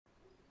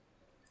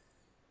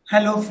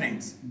Hello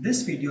friends,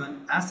 this video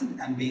on acid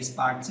and base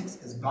part 6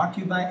 is brought to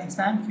you by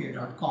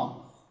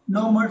examfear.com.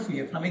 No more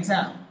fear from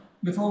exam.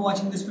 Before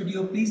watching this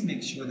video, please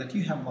make sure that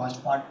you have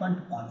watched part 1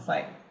 to part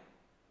 5.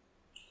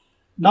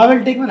 Now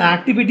we'll take one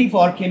activity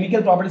for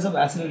chemical properties of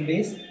acid and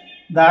base.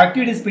 The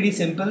activity is pretty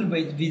simple.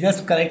 We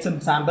just collect some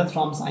samples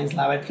from science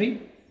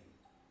laboratory.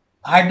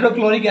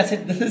 Hydrochloric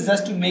acid, this is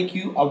just to make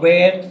you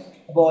aware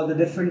about the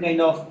different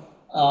kind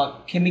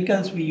of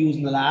chemicals we use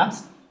in the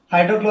labs.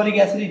 Hydrochloric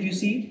acid, if you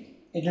see,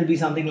 it will be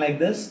something like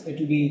this. It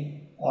will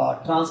be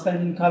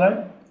transparent in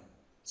color.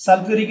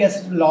 Sulfuric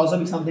acid will also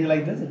be something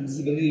like this. It is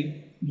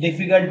very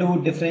difficult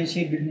to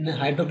differentiate between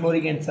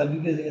hydrochloric and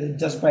sulfuric acid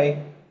just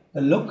by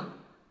the look.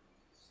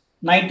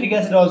 Nitric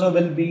acid also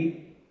will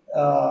be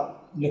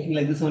looking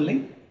like this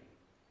only.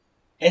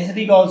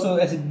 Acetic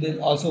acid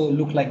will also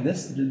look like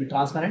this. It will be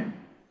transparent.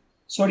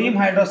 Sodium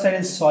hydroxide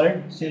is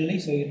solid generally,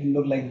 so it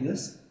will look like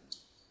this.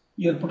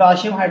 Your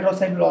potassium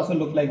hydroxide will also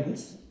look like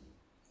this.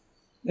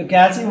 The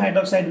calcium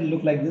hydroxide will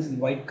look like this,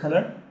 white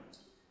color,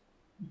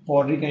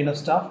 powdery kind of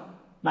stuff.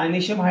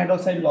 Magnesium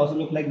hydroxide will also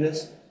look like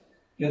this.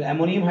 Your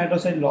ammonium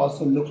hydroxide will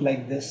also look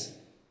like this.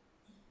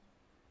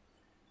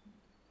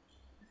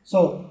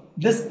 So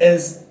this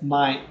is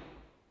my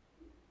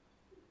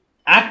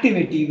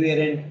activity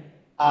wherein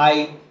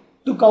I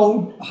took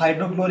out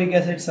hydrochloric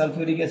acid,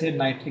 sulfuric acid,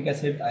 nitric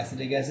acid,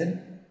 acetic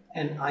acid,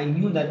 and I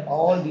knew that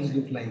all these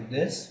look like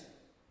this.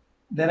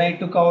 Then I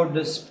took out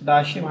this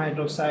potassium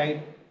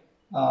hydroxide,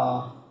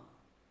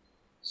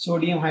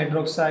 sodium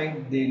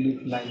hydroxide, they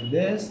look like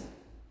this,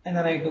 and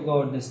then I took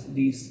out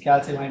these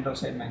calcium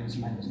hydroxide,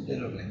 magnesium hydroxide, they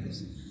look like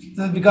this.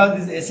 So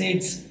because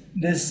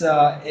these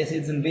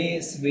acids and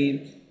base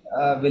we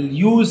will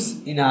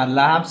use in our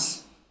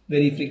labs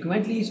very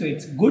frequently, so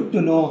it's good to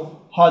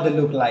know how they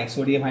look like.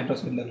 Sodium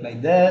hydroxide look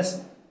like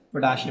this,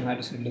 potassium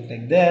hydroxide look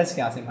like this,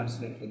 calcium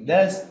hydroxide look like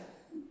this.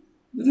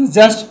 This is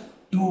just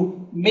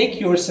to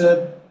make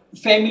yourself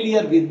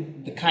familiar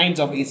with the kinds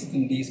of acids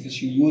and bases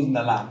which you use in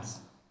the labs.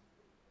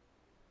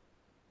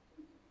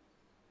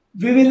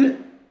 We will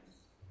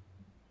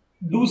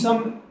do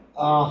some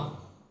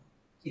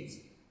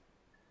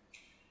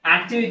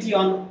activity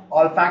on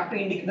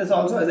olfactory indicators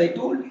also. As I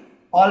told,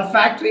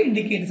 olfactory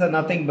indicators are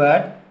nothing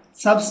but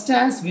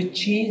substance which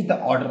change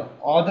the order.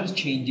 Order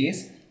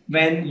changes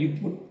when you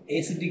put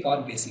acidic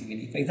or basic in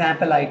it. For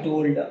example, I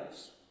told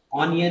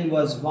onion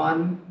was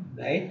one,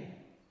 right?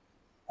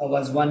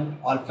 Was one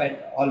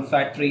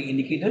olfactory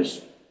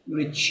indicators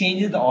which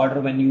changes the order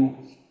when you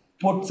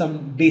put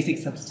some basic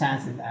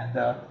substance in that.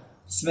 The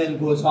smell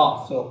goes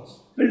off. So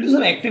we'll do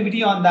some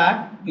activity on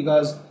that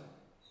because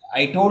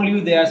I told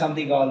you there is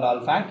something called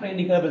olfactory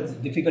indicator, but it's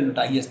difficult to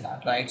digest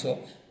that, right? So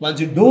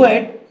once you do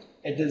it,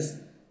 it is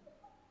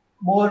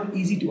more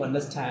easy to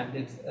understand.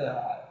 It's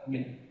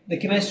the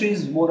chemistry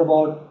is more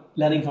about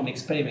learning from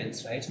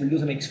experiments, right? So we'll do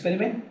some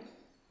experiment.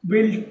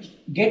 We'll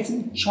get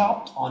some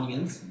chopped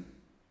onions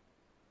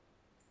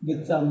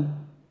with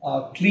some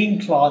clean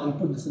cloth and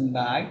put this in a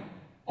bag,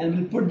 and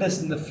we'll put this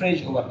in the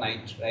fridge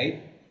overnight,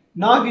 right?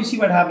 Now if you see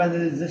what happens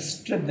is this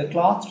strip, the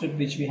cloth strip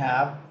which we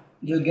have,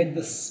 it will get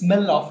the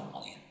smell of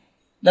onion.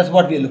 That's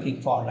what we are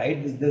looking for,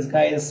 right? This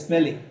guy is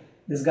smelling.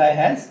 This guy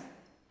has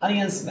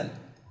onion smell.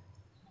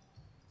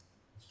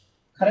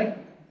 Correct?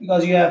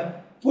 Because you have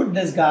put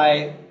this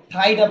guy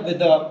tied up with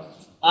the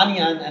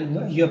onion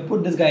and you have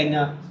put this guy in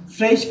a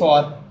fridge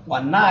for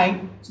one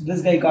night. So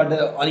this guy got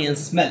the onion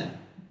smell.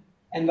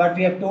 And what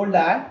we have told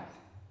that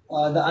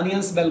the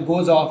onion smell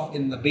goes off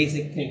in the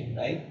basic thing,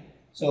 right?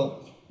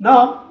 So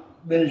now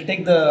we'll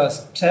take the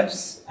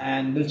strips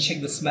and we'll check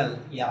the smell.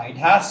 Yeah, it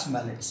has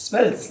smell. It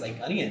smells like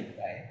onion,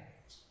 right?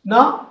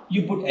 Now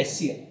you put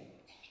HCl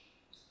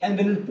and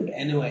we'll put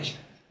NaOH,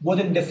 both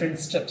in different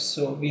strips.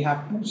 So we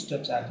have two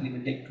strips actually.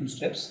 We'll take two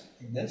strips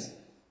like this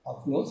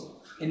of clothes.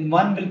 In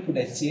one we'll put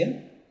HCl.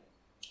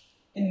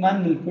 In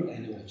one we'll put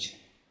NaOH.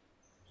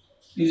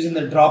 Using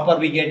the dropper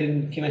we get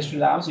in chemistry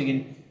labs, you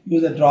can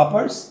use the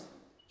droppers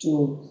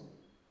to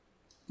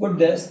put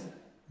this,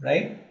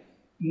 right?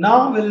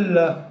 Now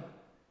we'll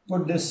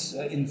put this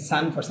in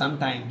sun for some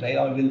time, right?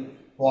 Or we'll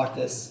wash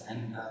this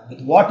and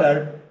with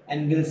water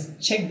and we'll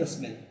check the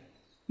smell.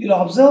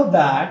 You'll observe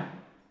that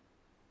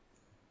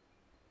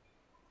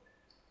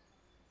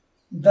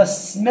the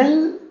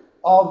smell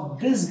of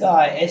this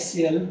guy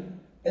HCl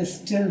is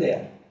still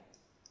there.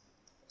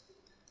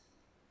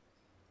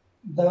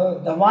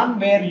 The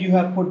one where you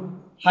have put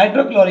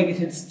hydrochloric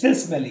acid is still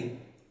smelly,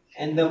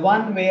 and the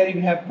one where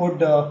you have put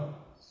the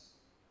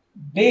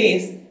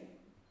base,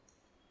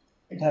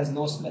 it has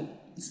no smell.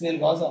 The smell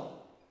goes off.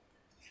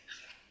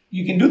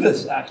 You can do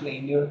this actually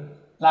in your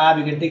lab.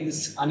 You can take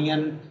this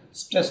onion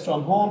strips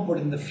from home, put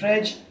it in the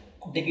fridge,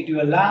 take it to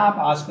your lab,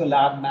 ask your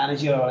lab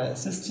manager or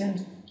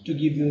assistant to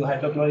give you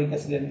hydrochloric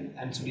acid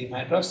and sodium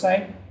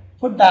hydroxide.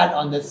 Put that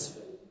on this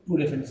two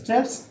different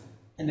strips,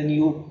 and then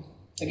you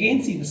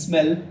again see the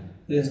smell.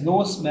 There is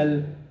no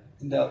smell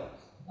in the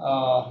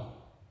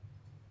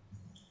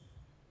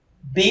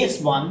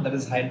base one, that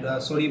is the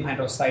sodium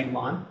hydroxide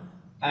one,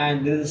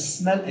 and there is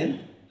smell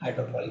in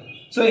hydrochloric.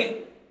 So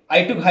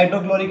I took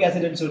hydrochloric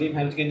acid and sodium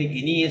hydroxide. You can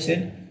take any acid.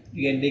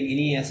 You can take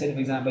any acid. For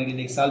example, you can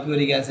take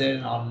sulfuric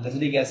acid or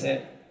acetic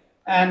acid.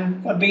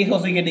 And for base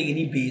also you can take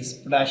any base,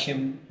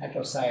 potassium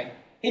hydroxide,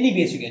 any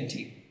base you can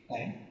take.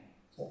 Right?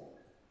 So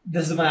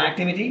this is one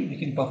activity you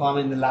can perform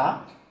in the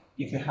lab.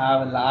 If you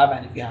have a lab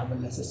and if you have a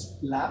lesser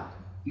lab,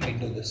 you can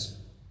do this.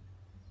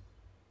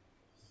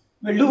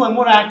 We'll do one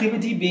more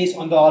activity based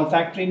on the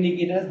olfactory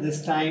indicators.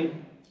 This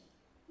time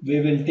we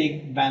will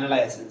take vanilla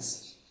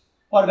essence.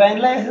 For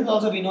vanilla essence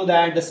also we know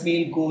that the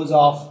smell goes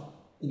off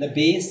in the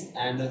base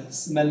and the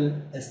smell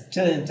is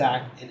still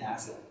intact in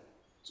acid.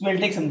 So we'll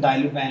take some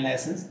dilute vanilla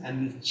essence and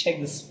we'll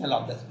check the smell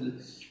of this. We'll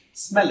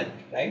smell it,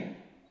 right?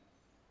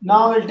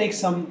 Now we'll take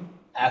some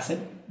acid,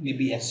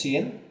 maybe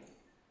HCl,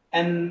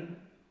 and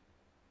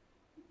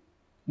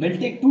we'll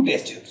take 2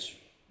 test tubes.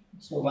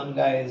 So one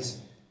guy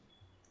is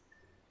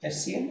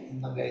HCl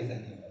and one guy is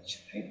NaOH,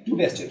 right? 2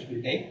 test tubes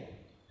we'll take.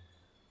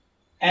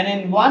 And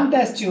in one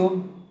test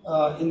tube,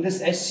 in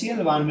this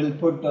HCl one we'll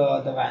put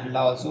the vanilla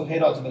also.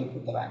 Here also we'll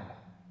put the vanilla,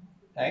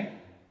 right?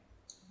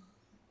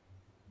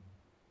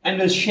 And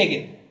we'll shake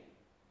it.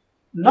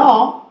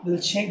 Now we'll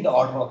check the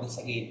order of this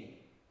again.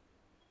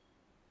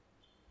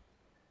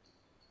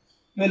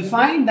 We'll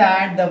find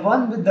that the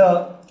one with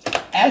the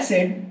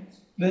acid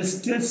will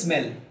still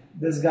smell.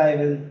 This guy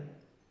will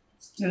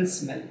still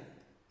smell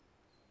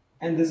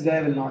and this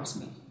guy will not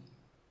smell.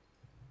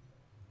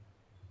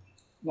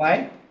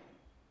 Why?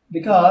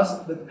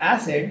 Because with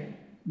acid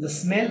the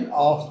smell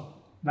of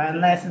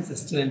vanilla essence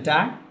is still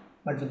intact,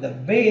 but with the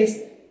base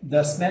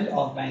the smell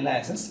of vanilla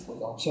essence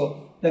goes off.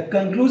 So the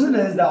conclusion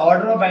is the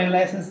order of vanilla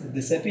essence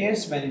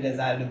disappears when it is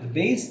added to the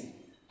base,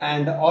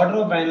 and the order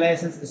of vanilla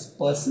essence is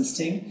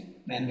persisting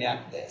when we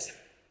add the acid.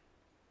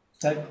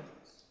 So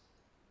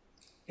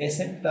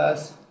acid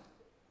plus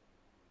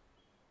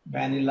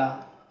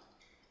vanilla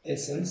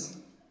essence,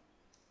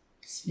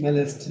 smell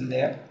is still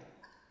there,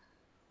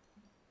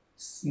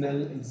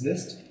 smell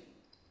exists.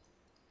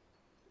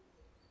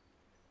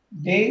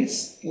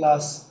 Base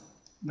plus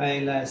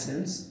vanilla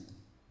essence,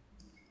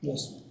 no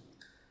smell.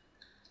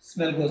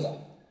 Smell goes off.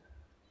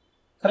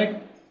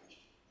 Correct?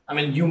 I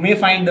mean, you may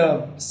find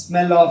the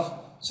smell of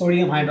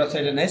sodium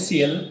hydroxide and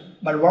HCl,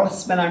 but what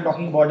smell I am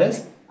talking about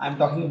is, I am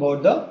talking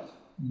about the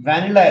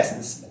vanilla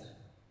essence smell.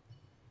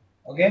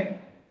 Okay?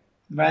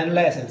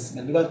 Vanilla essence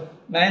smell, because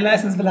vanilla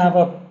essence will have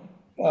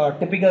a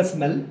typical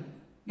smell.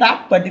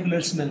 That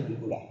particular smell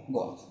will go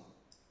off.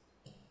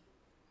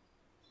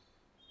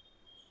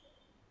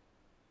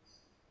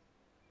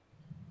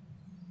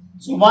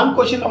 So one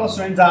question a lot of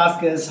students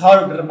ask is how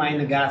to determine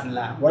the gas in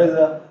lab. What is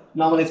the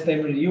normal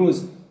experiment we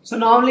use? So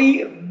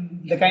normally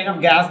the kind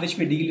of gas which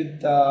we deal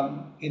with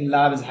in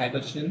lab is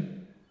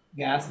hydrogen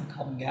gas and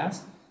carbon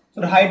gas.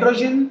 For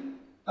hydrogen,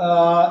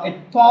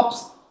 it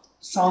pops,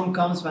 sound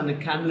comes when a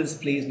candle is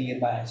placed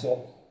nearby.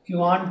 So if you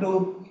want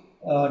to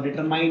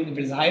determine if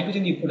it is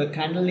hydrogen, you put a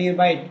candle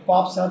nearby, it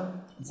pops up,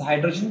 it's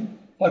hydrogen.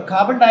 For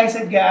carbon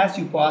dioxide gas,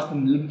 you pass the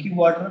milky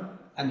water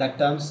and that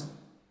turns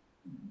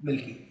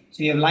milky.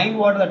 So you have lime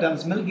water that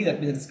turns milky,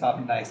 that means it's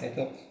carbon dioxide.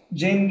 So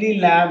generally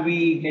lab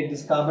we get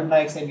this carbon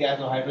dioxide gas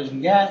or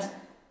hydrogen gas.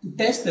 To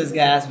test this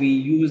gas we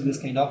use this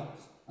kind of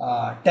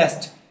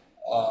test.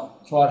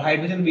 For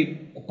hydrogen we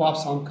pop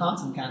sound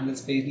comes and candle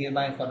is placed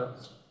nearby. For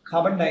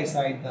carbon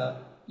dioxide the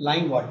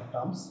lime water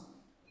comes.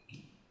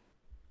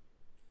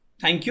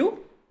 Thank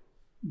you.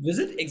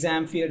 Visit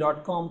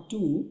examfear.com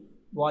to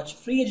watch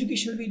free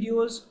educational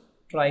videos,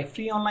 try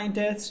free online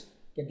tests,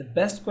 get the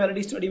best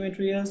quality study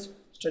materials,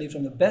 study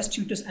from the best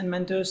tutors and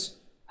mentors,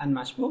 and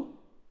much more.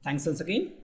 Thanks once again.